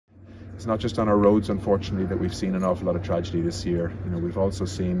it's not just on our roads, unfortunately, that we've seen an awful lot of tragedy this year. You know, we've also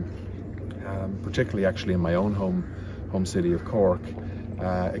seen, particularly actually in my own home city of Cork,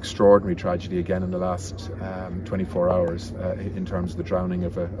 extraordinary tragedy again in the last 24 hours in terms of the drowning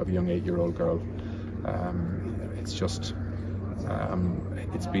of a young 8-year-old girl. It's just,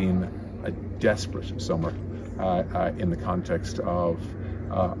 it's been a desperate summer in the context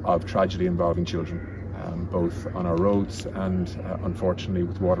of tragedy involving children, both on our roads and unfortunately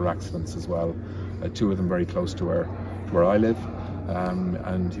with water accidents as well. 2 of them very close to where I live,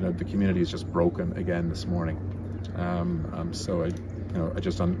 and you know, the community is just broken again this morning. So I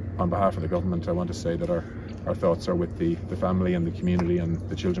just on behalf of the government, I want to say that our thoughts are with the family and the community and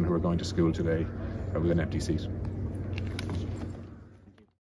the children who are going to school today with an empty seat.